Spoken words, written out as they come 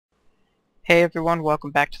Hey everyone, welcome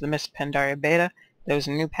back to the Pandaria Beta. There was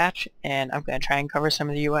a new patch, and I'm going to try and cover some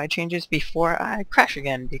of the UI changes before I crash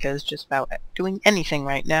again, because just about doing anything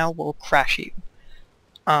right now will crash you.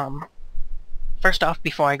 First off,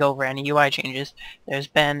 before I go over any UI changes, there's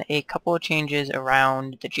been a couple of changes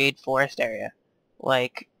around the Jade Forest area.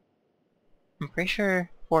 Like, I'm pretty sure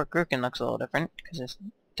Fort Gruken looks a little different, because it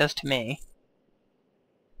does to me.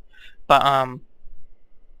 But,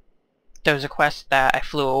 there was a quest that I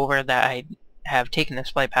flew over that I have taken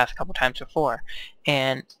this flight path a couple times before,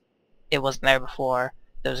 and it wasn't there before.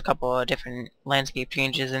 There was a couple of different landscape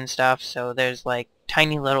changes and stuff, so there's like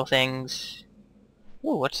tiny little things.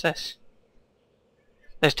 Ooh, what's this?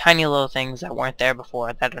 There's tiny little things that weren't there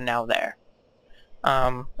before that are now there.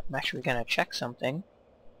 I'm actually gonna check something.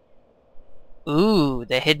 Ooh,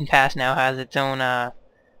 the hidden pass now has its own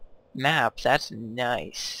map. That's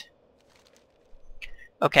nice.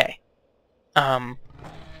 Okay.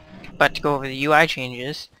 But to go over the UI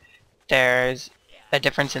changes, there's a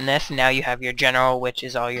difference in this. Now you have your general, which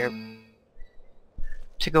is all your...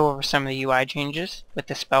 To go over some of the UI changes with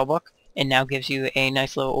the spellbook, it now gives you a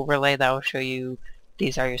nice little overlay that will show you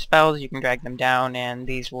these are your spells. You can drag them down, and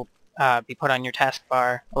these will be put on your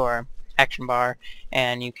taskbar or action bar,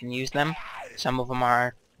 and you can use them. Some of them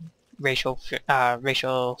are racial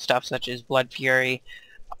stuff such as Blood Fury,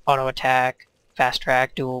 Auto Attack, Fast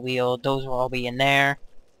Track, Dual Wield. Those will all be in there.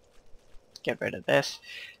 Get rid of this.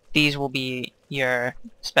 These will be your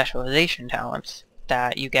specialization talents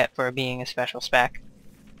that you get for being a special spec,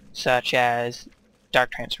 such as Dark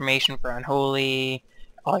Transformation for Unholy.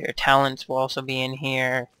 All your talents will also be in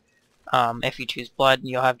here. If you choose Blood,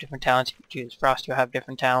 you'll have different talents. If you choose Frost, you'll have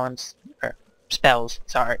different talents. Or spells,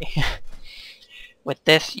 sorry. With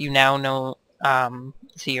this, you now know,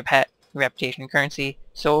 see your pet, reputation, currency.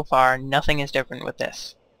 So far, nothing is different with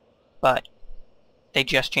this. But they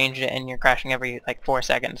just changed it, and you're crashing every like 4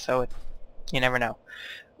 seconds, so you never know.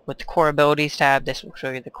 With the core abilities tab, this will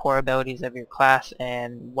show you the core abilities of your class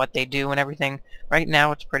and what they do and everything. Right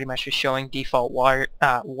now it's pretty much just showing default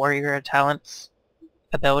warrior talents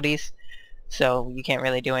abilities, so you can't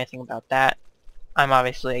really do anything about that. I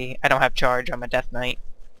don't have charge, I'm a death knight,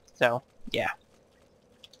 so yeah.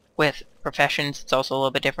 With professions, it's also a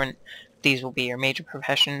little bit different. These will be your major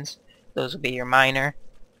professions, those will be your minor.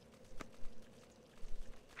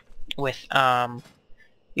 With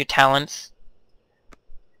your talents,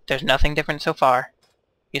 there's nothing different so far.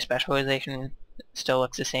 Your specialization still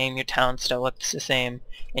looks the same, your talents still look the same,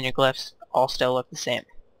 and your glyphs all still look the same.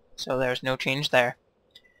 So there's no change there.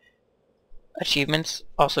 Achievements,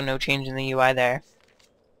 also no change in the UI there.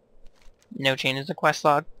 No change in the quest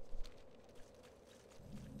log.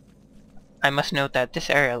 I must note that this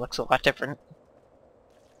area looks a lot different.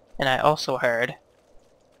 And I also heard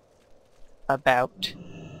about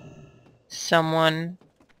someone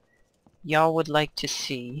y'all would like to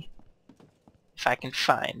see, if I can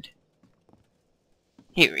find.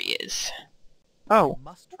 Here he is. Oh,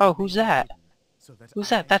 who's that? Who's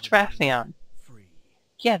that? That's Rathion.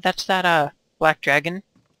 Yeah, that's that black dragon.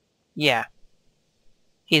 Yeah.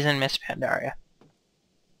 He's in Miss Pandaria.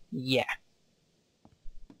 Yeah.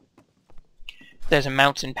 There's a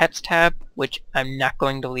Mounts and Pets tab, which I'm not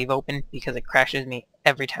going to leave open because it crashes me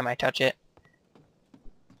every time I touch it.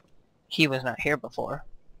 He was not here before.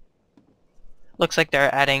 Looks like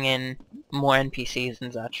they're adding in more NPCs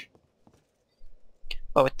and such.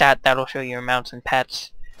 But with that, that'll show you your mounts and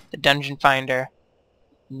pets. The dungeon finder,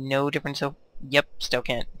 no difference. So, yep, still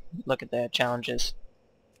can't look at the challenges.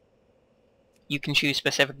 You can choose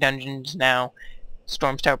specific dungeons now.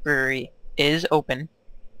 Stormstout Brewery is open.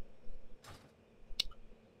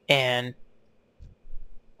 And,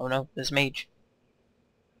 oh no, this mage.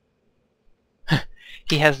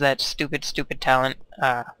 He has that stupid talent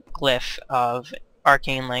glyph of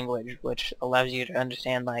arcane language, which allows you to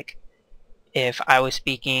understand, like, if I was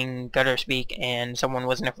speaking gutter speak and someone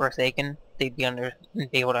wasn't a Forsaken, they'd be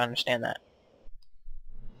able to understand that.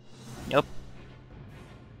 Nope.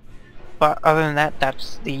 But other than that,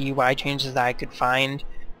 that's the UI changes that I could find.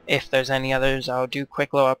 If there's any others, I'll do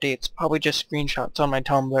quick little updates, probably just screenshots on my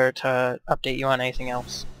Tumblr to update you on anything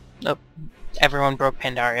else. Nope. Everyone broke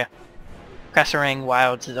Pandaria. Cresserang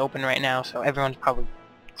Wilds is open right now, so everyone's probably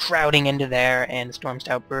crowding into there, and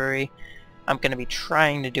Stormstout Brewery. I'm going to be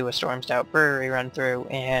trying to do a Stormstout Brewery run through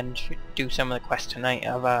and do some of the quests tonight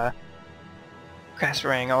of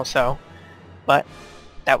Cresserang also. But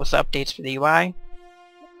that was the updates for the UI.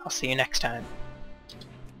 I'll see you next time.